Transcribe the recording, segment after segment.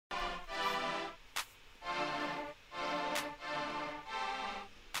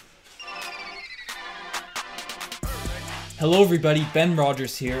Hello everybody, Ben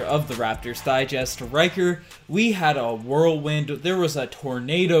Rogers here of the Raptors Digest. Riker, we had a whirlwind, there was a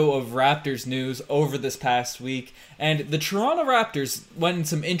tornado of Raptors news over this past week, and the Toronto Raptors went in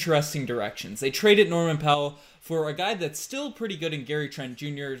some interesting directions. They traded Norman Powell for a guy that's still pretty good in Gary Trent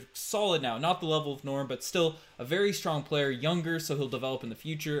Jr., solid now, not the level of Norm, but still a very strong player, younger, so he'll develop in the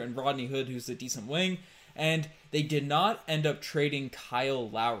future, and Rodney Hood, who's a decent wing, and they did not end up trading Kyle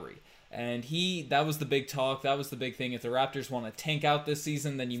Lowry. And that was the big talk, that was the big thing. If the Raptors want to tank out this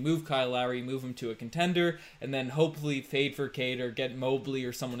season, then you move Kyle Lowry, move him to a contender, and then hopefully fade for Cade or get Mobley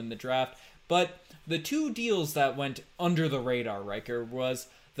or someone in the draft. But the two deals that went under the radar, Riker, was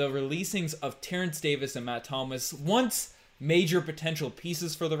the releasings of Terrence Davis and Matt Thomas. Once major potential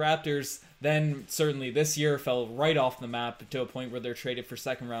pieces for the Raptors, then certainly this year fell right off the map to a point where they're traded for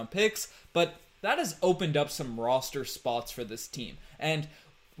second-round picks. But that has opened up some roster spots for this team. And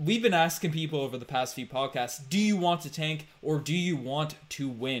we've been asking people over the past few podcasts, do you want to tank or do you want to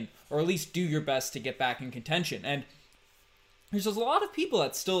win? Or at least do your best to get back in contention. And there's a lot of people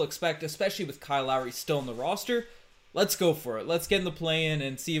that still expect, especially with Kyle Lowry still in the roster, let's go for it. Let's get in the play-in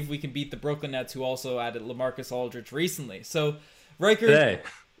and see if we can beat the Brooklyn Nets, who also added LaMarcus Aldridge recently. So, Riker,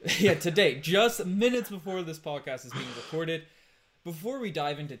 today, just minutes before this podcast is being recorded, before we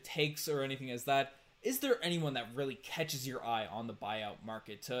dive into takes or anything as that, is there anyone that really catches your eye on the buyout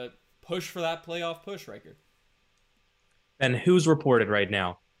market to push for that playoff push, Riker? And who's reported right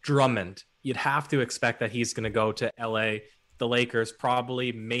now? Drummond. You'd have to expect that he's going to go to LA, the Lakers,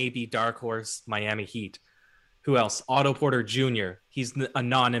 probably, maybe dark horse, Miami Heat. Who else? Otto Porter Jr. He's a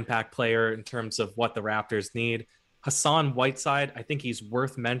non-impact player in terms of what the Raptors need. Hassan Whiteside, I think he's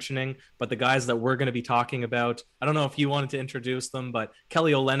worth mentioning, but the guys that we're going to be talking about, I don't know if you wanted to introduce them, but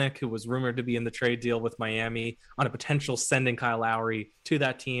Kelly Olynyk, who was rumored to be in the trade deal with Miami on a potential sending Kyle Lowry to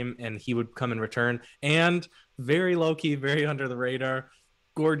that team, and he would come in return. And very low-key, very under the radar,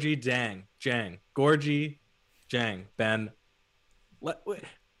 Gorgui Dieng. Ben,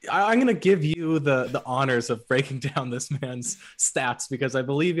 I'm going to give you the honors of breaking down this man's stats because I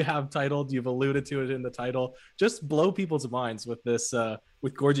believe you have titled, you've alluded to it in the title. Just blow people's minds with this,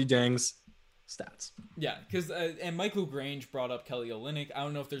 with Gorgui Dieng's stats. Yeah, because and Michael Grange brought up Kelly Olynyk. I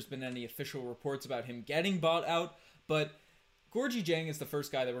don't know if there's been any official reports about him getting bought out, but Gorgui Dieng is the first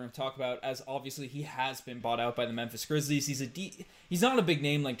guy that we're going to talk about, as obviously he has been bought out by the Memphis Grizzlies. He's not a big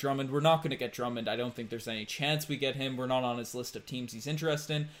name like Drummond. We're not going to get Drummond. I don't think there's any chance we get him. We're not on his list of teams he's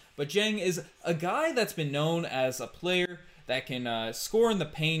interested in. But Dieng is a guy that's been known as a player that can score in the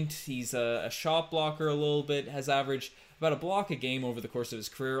paint. He's a shot blocker a little bit, has averaged about a block a game over the course of his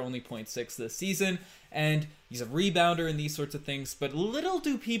career, only 0.6 this season. And he's a rebounder and these sorts of things. But little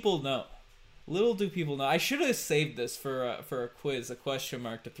do people know. I should have saved this for a quiz, a question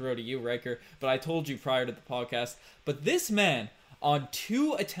mark to throw to you, Riker, but I told you prior to the podcast. But this man, on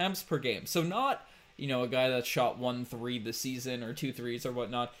 2 attempts per game, so not, a guy that shot 1 3 this season or 2 threes or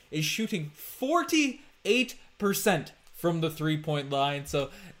whatnot, is shooting 48% from the three-point line.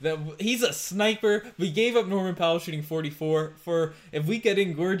 So he's a sniper. We gave up Norman Powell shooting 44. If we get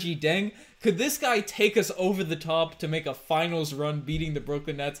in Gorgui Dieng, could this guy take us over the top to make a finals run beating the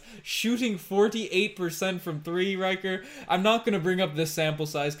Brooklyn Nets, shooting 48% from 3, Riker? I'm not going to bring up this sample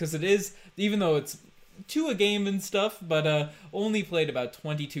size because it is, even though it's 2 a game and stuff, but only played about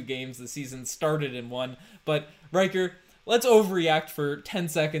 22 games the season, started in 1. But Riker, let's overreact for 10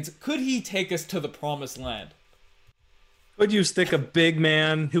 seconds. Could he take us to the promised land? Could you stick a big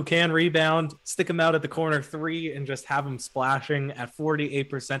man who can rebound, stick him out at the corner 3 and just have him splashing at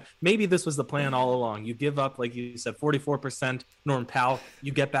 48%? Maybe this was the plan all along. You give up, like you said, 44% Norm Powell.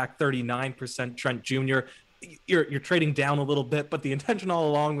 You get back 39% Trent Jr. You're trading down a little bit, but the intention all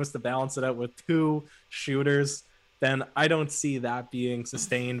along was to balance it out with 2 shooters. Then I don't see that being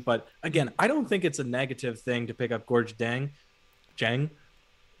sustained. But again, I don't think it's a negative thing to pick up Gorgui Dieng.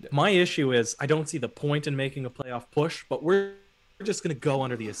 My issue is I don't see the point in making a playoff push, but we're just going to go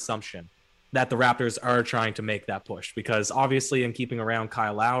under the assumption that the Raptors are trying to make that push because obviously in keeping around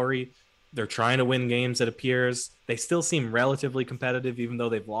Kyle Lowry, they're trying to win games, it appears. They still seem relatively competitive, even though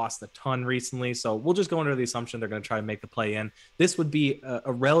they've lost a ton recently. So we'll just go under the assumption they're going to try to make the play in. This would be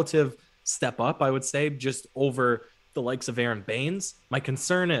a relative step up, I would say, just over the likes of Aaron Baines. My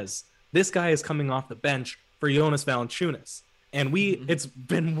concern is this guy is coming off the bench for Jonas Valanciunas. And it's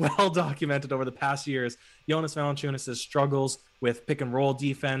been well documented over the past years, Jonas Valanciunas' struggles with pick and roll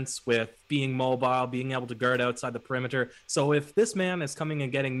defense, with being mobile, being able to guard outside the perimeter. So if this man is coming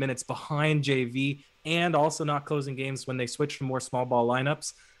and getting minutes behind JV and also not closing games when they switch to more small ball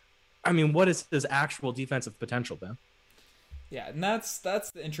lineups, I mean, what is his actual defensive potential, Ben? Yeah, and that's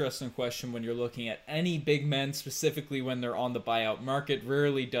the interesting question when you're looking at any big men, specifically when they're on the buyout market.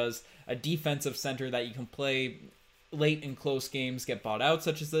 Rarely does a defensive center that you can play late in close games get bought out,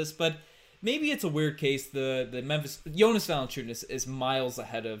 such as this. But maybe it's a weird case. The Memphis Jonas Valanciunas is miles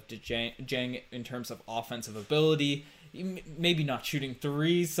ahead of Jeng in terms of offensive ability. Maybe not shooting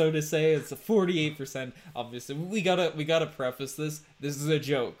threes, so to say. It's a 48%. Obviously, we gotta preface this. This is a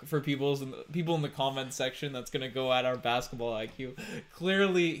joke for people in the comment section that's gonna go at our basketball IQ.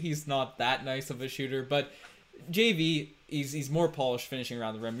 Clearly, he's not that nice of a shooter, but JV, he's more polished finishing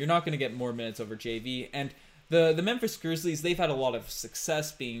around the rim. You're not gonna get more minutes over JV, and the Memphis Grizzlies, they've had a lot of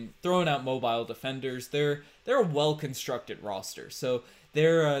success being throwing out mobile defenders. They're a well constructed roster, so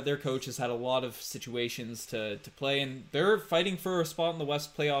their coach has had a lot of situations to play, and they're fighting for a spot in the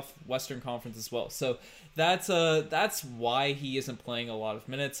Western Conference as well. So that's why he isn't playing a lot of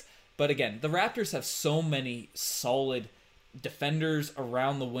minutes. But again, the Raptors have so many solid defenders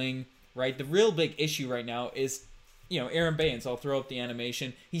around the wing, right? The real big issue right now is, Aaron Baines. I'll throw up the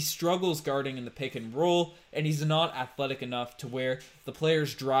animation. He struggles guarding in the pick and roll, and he's not athletic enough to where the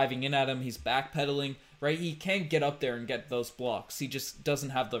player's driving in at him. He's backpedaling, right? He can't get up there and get those blocks. He just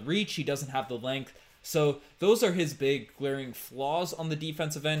doesn't have the reach. He doesn't have the length. So those are his big glaring flaws on the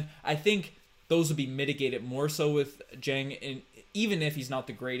defensive end. I think those would be mitigated more so with Jeng, even if he's not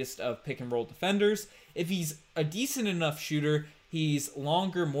the greatest of pick and roll defenders. If he's a decent enough shooter, he's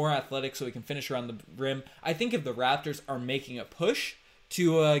longer, more athletic, so he can finish around the rim. I think if the Raptors are making a push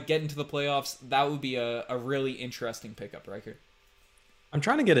to get into the playoffs, that would be a really interesting pickup, Riker. I'm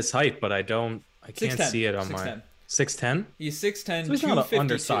trying to get his height, but I can't 6'10". see it on 6'10". my 6'10". He's 6'10", so he's not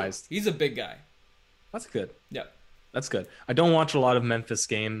undersized. He's a big guy. That's good. Yeah. That's good. I don't watch a lot of Memphis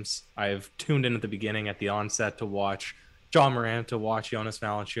games. I've tuned in at the beginning, at the onset, to watch John Morant, to watch Jonas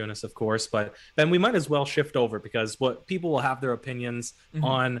Valanciunas, of course. But then we might as well shift over, because what people will have their opinions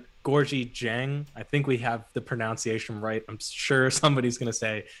on Gorgui Dieng. I think we have the pronunciation right. I'm sure somebody's going to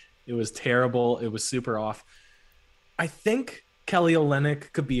say it was terrible. It was super off. I think Kelly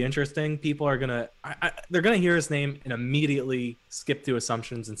Olynyk could be interesting. People are they're gonna hear his name and immediately skip to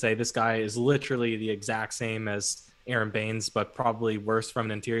assumptions and say this guy is literally the exact same as Aaron Baines, but probably worse from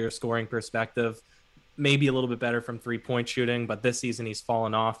an interior scoring perspective. Maybe a little bit better from 3-point shooting, but this season he's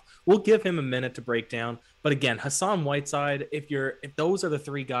fallen off. We'll give him a minute to break down. But again, Hassan Whiteside, if those are the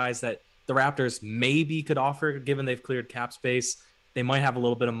three guys that the Raptors maybe could offer, given they've cleared cap space, they might have a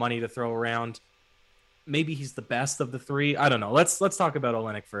little bit of money to throw around. Maybe he's the best of the three. I don't know. Let's talk about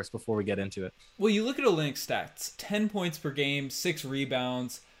Olynyk first before we get into it. Well, you look at Olynyk's stats: 10 points per game, 6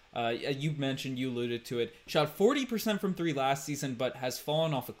 rebounds. You alluded to it. Shot 40% from three last season, but has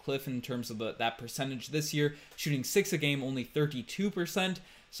fallen off a cliff in terms of that percentage this year. Shooting 6 a game, only 32%,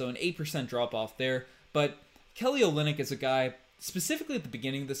 so an 8% drop off there. But Kelly Olynyk is a guy, specifically at the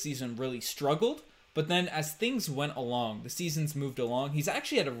beginning of the season, really struggled. But then as things went along, the seasons moved along, he's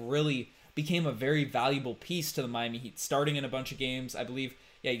actually became a very valuable piece to the Miami Heat, starting in a bunch of games. I believe,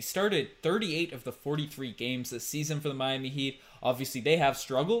 he started 38 of the 43 games this season for the Miami Heat. Obviously, they have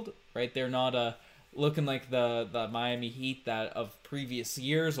struggled, right? They're not looking like the Miami Heat that of previous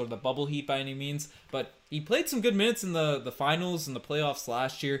years or the bubble Heat by any means. But he played some good minutes in the finals and the playoffs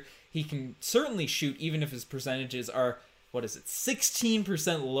last year. He can certainly shoot, even if his percentages are,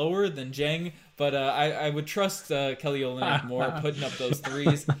 16% lower than Jeng. But I would trust Kelly Olynyk more, putting up those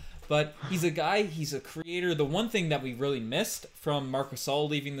threes. But he's a guy, he's a creator. The one thing that we really missed from Marc Gasol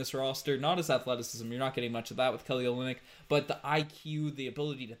leaving this roster, not his athleticism, you're not getting much of that with Kelly Olynyk, but the IQ, the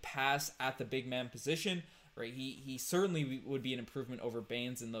ability to pass at the big man position, right? He certainly would be an improvement over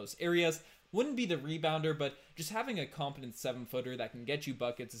Baines in those areas. Wouldn't be the rebounder, but just having a competent 7-footer that can get you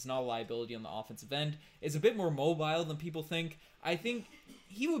buckets is not a liability on the offensive end. Is a bit more mobile than people think. I think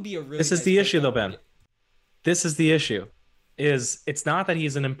he would be a really This is the issue, though, Ben. This is the issue. It's not that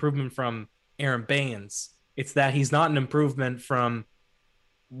he's an improvement from Aaron Baines. It's that he's not an improvement from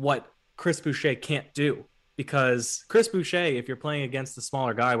what Chris Boucher can't do. Because Chris Boucher, if you're playing against the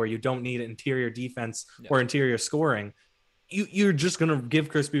smaller guy where you don't need interior defense or interior scoring, you're just going to give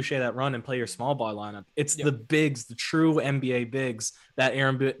Chris Boucher that run and play your small ball lineup. It's the bigs, the true NBA bigs, that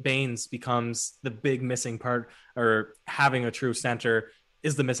Aaron Baines becomes the big missing part, or having a true center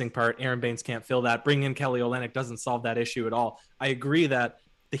is the missing part. Aaron Baines can't fill that. Bringing in Kelly Olynyk doesn't solve that issue at all. I agree that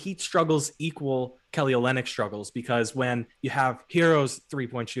the Heat struggles equal Kelly Olynyk struggles, because when you have Hero's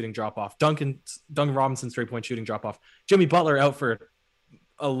 3-point shooting drop off, Duncan Robinson's 3-point shooting drop off, Jimmy Butler out for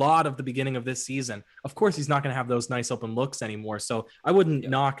a lot of the beginning of this season, of course he's not going to have those nice open looks anymore. So I wouldn't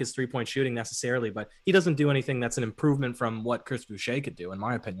knock his 3-point shooting necessarily, but he doesn't do anything that's an improvement from what Chris Boucher could do, in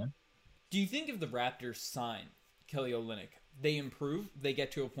my opinion. Do you think if the Raptors sign Kelly Olynyk, they improve, they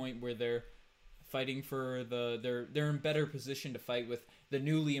get to a point where they're fighting for they're in better position to fight with the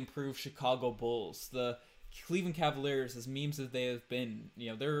newly improved Chicago Bulls, the Cleveland Cavaliers, as memes as they have been.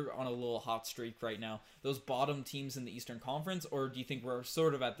 They're on a little hot streak right now. Those bottom teams in the Eastern Conference, or do you think we're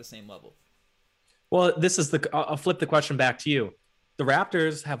sort of at the same level? Well, I'll flip the question back to you. The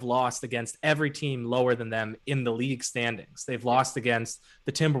Raptors have lost against every team lower than them in the league standings. They've lost against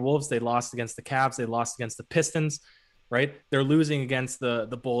the Timberwolves. They lost against the Cavs. They lost against the Pistons, right? They're losing against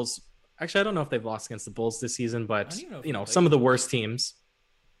the Bulls. Actually, I don't know if they've lost against the Bulls this season, but some of the worst teams.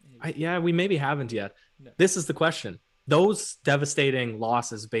 We maybe haven't yet. No. This is the question. Those devastating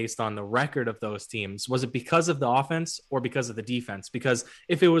losses based on the record of those teams, was it because of the offense or because of the defense? Because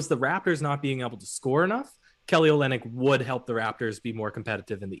if it was the Raptors not being able to score enough, Kelly Olynyk would help the Raptors be more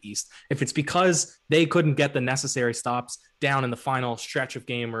competitive in the East. If it's because they couldn't get the necessary stops down in the final stretch of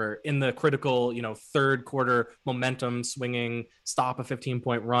game or in the critical, third quarter momentum swinging, stop a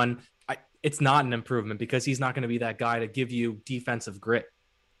 15-point run, it's not an improvement because he's not going to be that guy to give you defensive grit.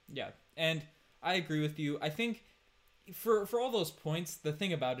 Yeah, and I agree with you. I think for all those points, the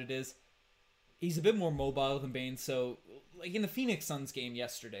thing about it is he's a bit more mobile than Baynes. So, like in the Phoenix Suns game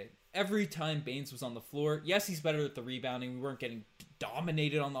yesterday, every time Baynes was on the floor, yes, he's better at the rebounding. We weren't getting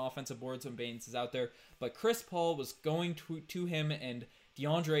dominated on the offensive boards when Baynes is out there, but Chris Paul was going to him and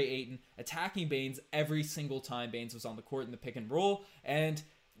DeAndre Ayton, attacking Baynes every single time Baynes was on the court in the pick and roll, and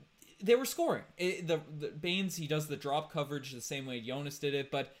they were scoring. The Baynes, he does the drop coverage the same way Jonas did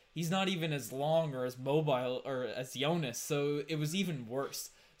it, but he's not even as long or as mobile or as Jonas, so it was even worse.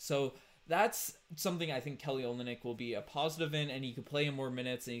 So that's something I think Kelly Olynyk will be a positive in, and he could play in more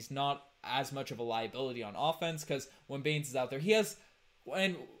minutes, and he's not as much of a liability on offense, because when Baynes is out there, he has...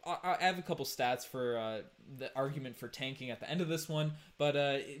 And I have a couple stats for the argument for tanking at the end of this one, but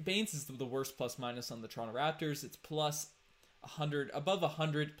Baynes is the worst plus-minus on the Toronto Raptors. It's plus 100, above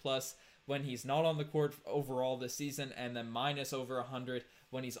 100 plus when he's not on the court overall this season, and then minus over 100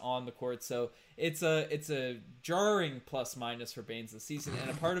 when he's on the court. So it's a jarring plus minus for Baynes this season,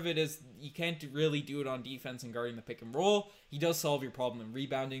 and a part of it is you can't really do it on defense and guarding the pick and roll. He does solve your problem in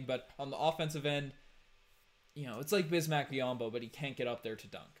rebounding, but on the offensive end, it's like Bismack Biyombo, but he can't get up there to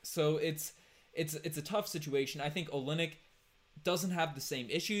dunk. So it's a tough situation. I think Olynyk doesn't have the same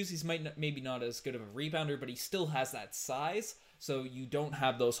issues. He's maybe not as good of a rebounder, but he still has that size. So you don't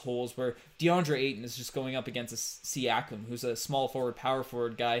have those holes where DeAndre Ayton is just going up against a Siakam, who's a small forward, power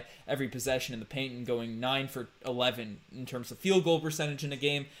forward guy, every possession in the paint and going 9 for 11 in terms of field goal percentage in a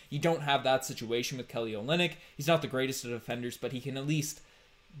game. You don't have that situation with Kelly Olynyk. He's not the greatest of defenders, but he can at least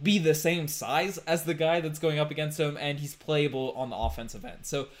be the same size as the guy that's going up against him, and he's playable on the offensive end.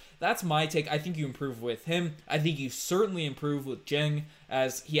 So that's my take. I think you improve with him. I think you certainly improve with Dieng,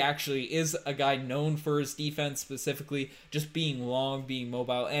 as he actually is a guy known for his defense, specifically just being long, being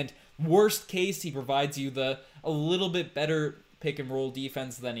mobile, and worst case, he provides you a little bit better pick and roll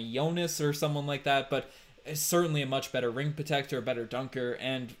defense than a Jonas or someone like that, but is certainly a much better ring protector, a better dunker,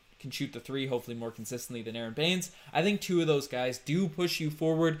 and can shoot the three hopefully more consistently than Aaron Baynes. I think two of those guys do push you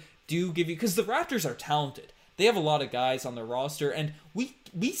forward, do give you, because the Raptors are talented. They have a lot of guys on their roster, and we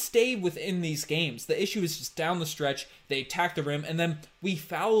stay within these games. The issue is just down the stretch, they attack the rim, and then we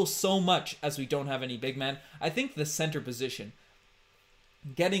foul so much as we don't have any big man. I think the center position,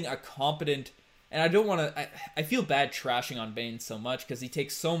 getting a competent... And I don't want to... I feel bad trashing on Baynes so much because he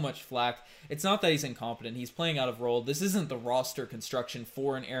takes so much flack. It's not that he's incompetent. He's playing out of role. This isn't the roster construction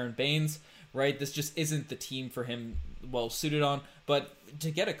for an Aaron Baynes, right? This just isn't the team for him well suited on. But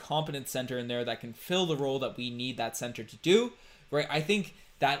to get a competent center in there that can fill the role that we need that center to do, right? I think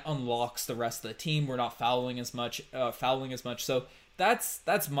that unlocks the rest of the team. We're not fouling as much. So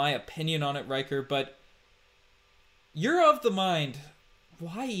that's my opinion on it, Riker. But you're of the mind...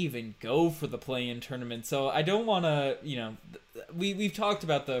 why even go for the play-in tournament? So I don't want to, we've talked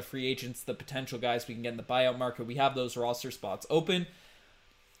about the free agents, the potential guys we can get in the buyout market. We have those roster spots open.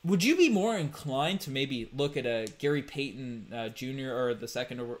 Would you be more inclined to maybe look at a Gary Payton Jr. or the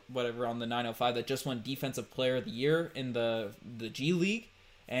second or whatever on the 905 that just won Defensive Player of the Year in the G League,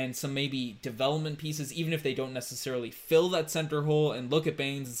 and some maybe development pieces, even if they don't necessarily fill that center hole, and look at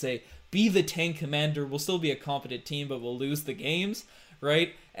Baynes and say, be the tank commander, we'll still be a competent team, but we'll lose the games,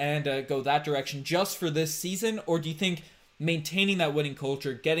 right? And go that direction just for this season? Or do you think maintaining that winning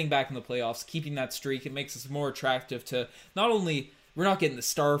culture, getting back in the playoffs, keeping that streak, it makes us more attractive to not only, we're not getting the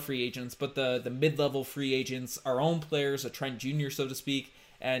star free agents, but the mid-level free agents, our own players, a Trent Jr., so to speak,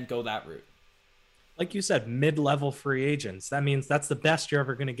 and go that route? Like you said, mid-level free agents. That means that's the best you're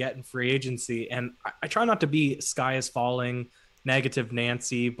ever going to get in free agency. And I try not to be sky is falling, negative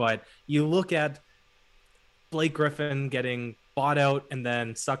Nancy, but you look at Blake Griffin getting bought out and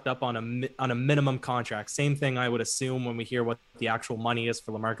then sucked up on a minimum contract. Same thing I would assume when we hear what the actual money is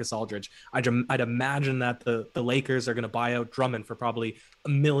for LaMarcus Aldridge. I'd imagine that the Lakers are going to buy out Drummond for probably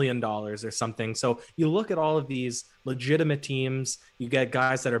 $1 million or something. So you look at all of these legitimate teams, you get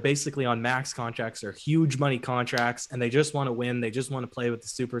guys that are basically on max contracts or huge money contracts, and they just want to win. They just want to play with the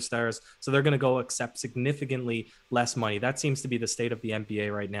superstars. So they're going to go accept significantly less money. That seems to be the state of the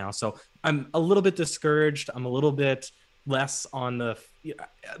NBA right now. So I'm a little bit discouraged. I'm a little bit less on the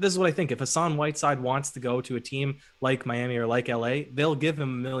this is what I think. If Hassan Whiteside wants to go to a team like Miami or like LA, they'll give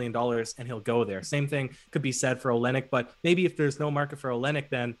him $1 million and he'll go there. Same thing could be said for Olynyk, but maybe if there's no market for Olynyk,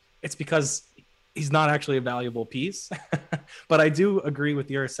 then it's because he's not actually a valuable piece. But I do agree with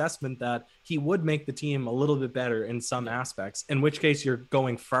your assessment that he would make the team a little bit better in some aspects, in which case you're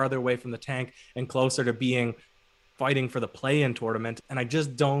going farther away from the tank and closer to being fighting for the play-in tournament. And I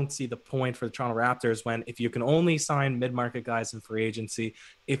just don't see the point for the Toronto Raptors when, if you can only sign mid-market guys in free agency,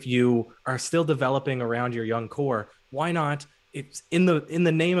 if you are still developing around your young core, why not, it's in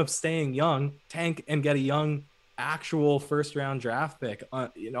the name of staying young, tank and get a young actual first round draft pick,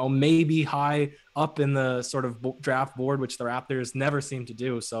 maybe high up in the sort of draft board, which the Raptors never seem to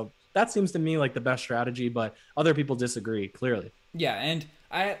do. So that seems to me like the best strategy, but other people disagree clearly. Yeah, and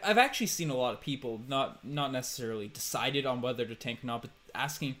I've actually seen a lot of people not necessarily decided on whether to tank or not, but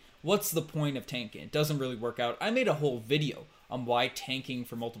asking what's the point of tanking? It doesn't really work out. I made a whole video on why tanking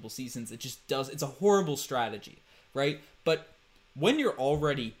for multiple seasons, it's a horrible strategy, right? But when you're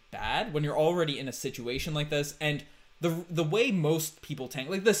already bad, when you're already in a situation like this, and the way most people tank,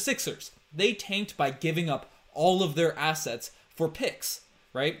 like the Sixers, they tanked by giving up all of their assets for picks,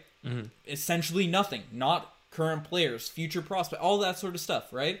 right? Mm-hmm. Essentially nothing, not current players, future prospects, all that sort of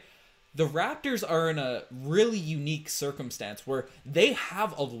stuff, right? The Raptors are in a really unique circumstance where they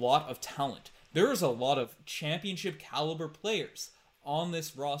have a lot of talent. There is a lot of championship caliber players on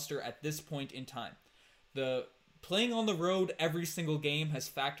this roster at this point in time. The playing on the road every single game has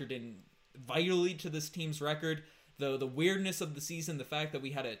factored in vitally to this team's record. The weirdness of the season, the fact that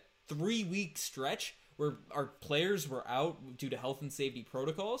we had a 3-week stretch where our players were out due to health and safety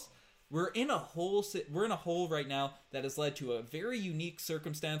protocols. We're in a hole right now that has led to a very unique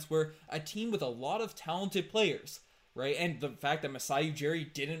circumstance where a team with a lot of talented players, right? And the fact that Masai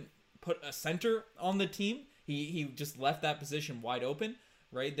Ujiri didn't put a center on the team, he just left that position wide open,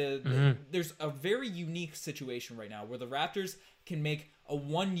 right? There's a very unique situation right now where the Raptors can make a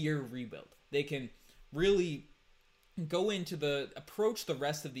 1-year rebuild. They can really approach the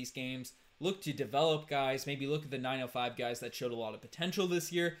rest of these games, look to develop guys, maybe look at the 905 guys that showed a lot of potential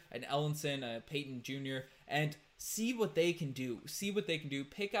this year, an Ellenson, a Peyton Jr., and see what they can do.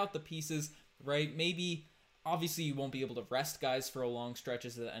 Pick out the pieces, right? Maybe, obviously you won't be able to rest guys for a long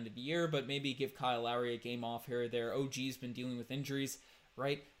stretches at the end of the year, but maybe give Kyle Lowry a game off here or there. OG's been dealing with injuries,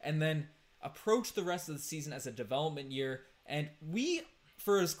 right? And then approach the rest of the season as a development year. And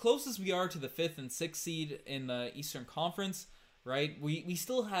for as close as we are to the 5th and 6th seed in the Eastern Conference, right? We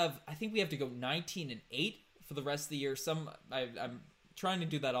still have, I think we have to go 19-8 for the rest of the year. I'm trying to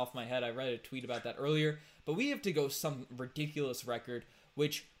do that off my head. I read a tweet about that earlier, but we have to go some ridiculous record,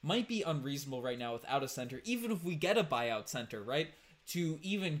 which might be unreasonable right now without a center, even if we get a buyout center, right? To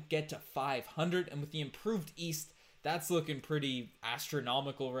even get to 500, and with the improved East, that's looking pretty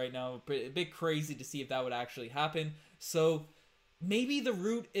astronomical right now. A bit crazy to see if that would actually happen. So maybe the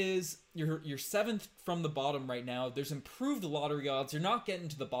route is you're 7th from the bottom right now. There's improved lottery odds. You're not getting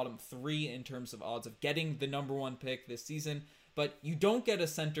to the bottom 3 in terms of odds of getting the number 1 pick this season, but you don't get a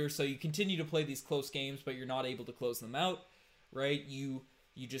center, so you continue to play these close games, but you're not able to close them out, right? You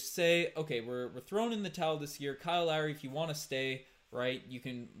just say, okay, we're throwing in the towel this year. Kyle Lowry, if you want to stay, right,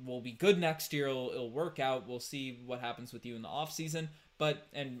 we'll be good next year. It'll work out. We'll see what happens with you in the offseason.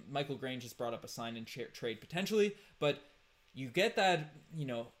 And Michael Grange has brought up a sign and trade potentially, but you get that,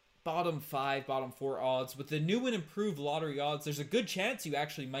 bottom 5, bottom 4 odds. With the new and improved lottery odds, there's a good chance you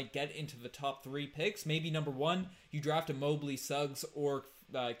actually might get into the top 3 picks. Maybe number 1, you draft a Mobley, Suggs, or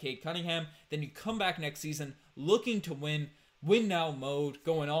Cade Cunningham. Then you come back next season looking to win now mode,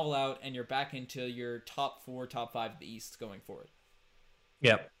 going all out, and you're back into your top 4, top 5 of the East going forward.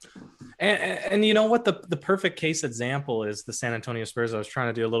 Yeah. And you know what? The perfect case example is the San Antonio Spurs. I was trying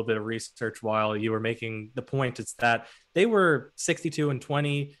to do a little bit of research while you were making the point. It's that they were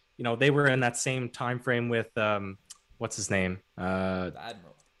 62-20. They were in that same time frame with what's his name?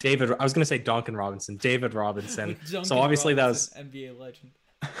 Admiral. David. I was going to say Duncan Robinson. David Robinson. Duncan so obviously Robinson, that was NBA legend.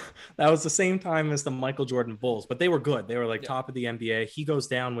 That was the same time as the Michael Jordan Bulls, but they were good. They were like Yeah. top of the NBA. He goes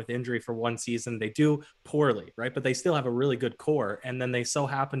down with injury for one season. They do poorly, right? But they still have a really good core. And then they so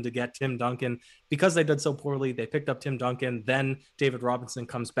happened to get Tim Duncan because they did so poorly. They picked up Tim Duncan. Then David Robinson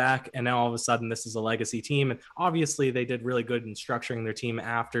comes back. And now all of a sudden, this is a legacy team. And obviously, they did really good in structuring their team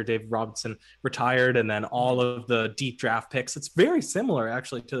after David Robinson retired. And then all of the deep draft picks. It's very similar,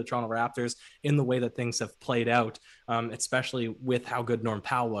 actually, to the Toronto Raptors in the way that things have played out, especially with how good Norm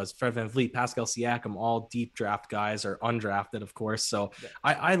Powell was. Fred VanVleet, Pascal Siakam, all deep draft guys or undrafted, of course. So yeah.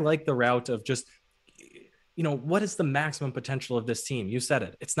 I like the route of just, what is the maximum potential of this team? You said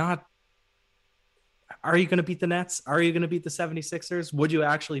it. It's not, are you going to beat the Nets? Are you going to beat the 76ers? Would you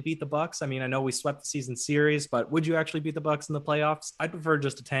actually beat the Bucks? I mean, I know we swept the season series, but would you actually beat the Bucks in the playoffs? I'd prefer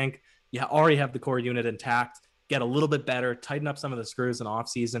just a tank. You already have the core unit intact. Get a little bit better, tighten up some of the screws in off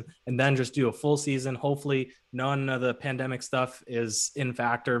season, and then just do a full season. Hopefully none of the pandemic stuff is in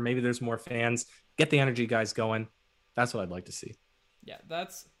factor. Maybe there's more fans. Get the energy guys going. That's what I'd like to see. Yeah,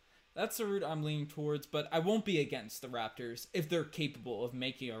 that's the route I'm leaning towards, but I won't be against the Raptors if they're capable of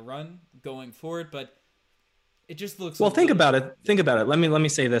making a run going forward, but it just looks... Well, think about it. Let me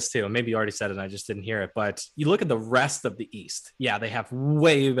say this too. Maybe you already said it and I just didn't hear it, but you look at the rest of the East. Yeah, they have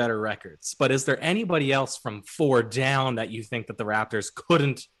way better records, but is there anybody else from 4 down that you think that the Raptors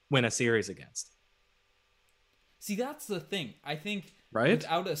couldn't win a series against? See, that's the thing. I think right?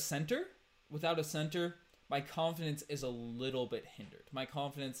 without a center, my confidence is a little bit hindered. My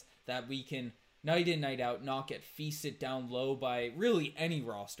confidence that we can night in, night out, not get feasted down low by really any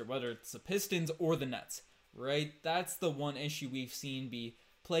roster, whether it's the Pistons or the Nets. Right, that's the one issue we've seen be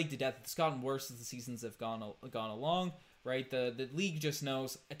plagued to death. It's gotten worse as the seasons have gone along. Right, the league just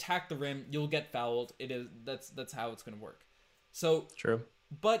knows attack the rim, you'll get fouled. That's how it's going to work. So true.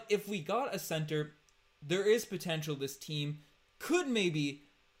 But if we got a center, there is potential this team could maybe.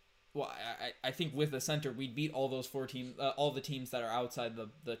 Well, I think with a center we'd beat all those 4 teams, all the teams that are outside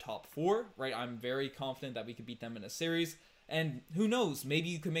the top 4. Right, I'm very confident that we could beat them in a series, and who knows, maybe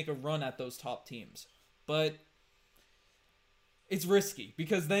you could make a run at those top teams. But it's risky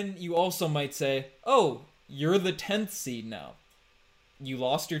because then you also might say, oh, you're the 10th seed now. You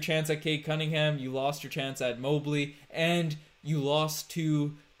lost your chance at Cade Cunningham, you lost your chance at Mobley, and you lost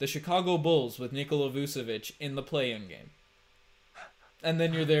to the Chicago Bulls with Nikola Vucevic in the play-in game. And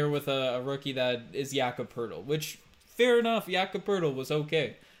then you're there with a rookie that is Jakob Poeltl, which, fair enough, Jakob Poeltl was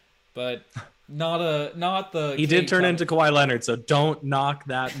okay. But not the... He did turn into Kawhi Leonard, so don't knock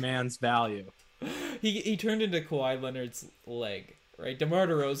that man's value. He turned into Kawhi Leonard's leg, right? DeMar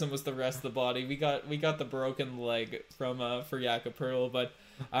DeRozan was the rest of the body. We got the broken leg for Jakob Poeltl, but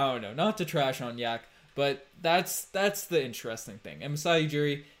I don't know, not to trash on Yak, but that's the interesting thing. And Masai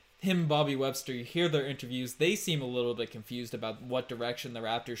Ujiri, him, Bobby Webster, you hear their interviews, they seem a little bit confused about what direction the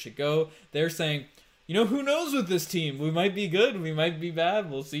Raptors should go. They're saying, who knows with this team? We might be good, we might be bad.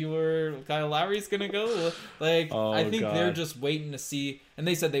 We'll see where Kyle Lowry's going to go. I think God. They're just waiting to see. And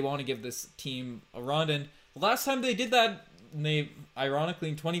they said they want to give this team a run. And the last time they did that, ironically,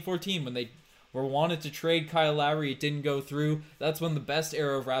 in 2014, when they were wanted to trade Kyle Lowry, it didn't go through. That's when the best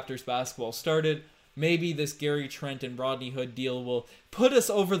era of Raptors basketball started. Maybe this Gary Trent and Rodney Hood deal will put us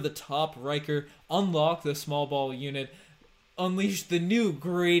over the top, Riker, unlock the small ball unit, unleash the new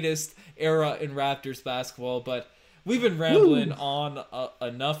greatest era in Raptors basketball. But we've been rambling on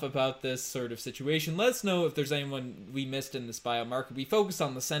enough about this sort of situation. Let us know if there's anyone we missed in this bio market. We focus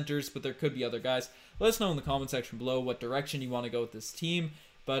on the centers, but there could be other guys. Let us know in the comment section below what direction you want to go with this team.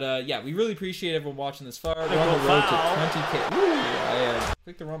 But yeah, we really appreciate everyone watching this far. We're on the road to 20K. I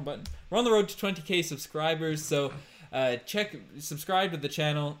clicked the wrong button. We're on the road to 20K subscribers, so subscribe to the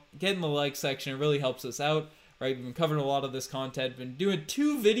channel, get in the like section. It really helps us out. Right, we've been covering a lot of this content. Been doing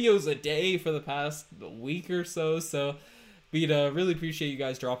 2 videos a day for the past week or so. So we'd really appreciate you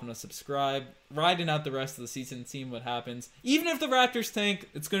guys dropping a subscribe, riding out the rest of the season, seeing what happens. Even if the Raptors tank,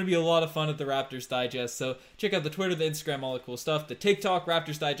 it's going to be a lot of fun at the Raptors Digest. So check out the Twitter, the Instagram, all the cool stuff. The TikTok,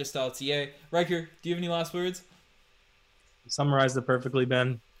 RaptorsDigest.ca. Riker, do you have any last words? You summarized it perfectly,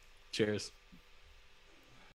 Ben. Cheers.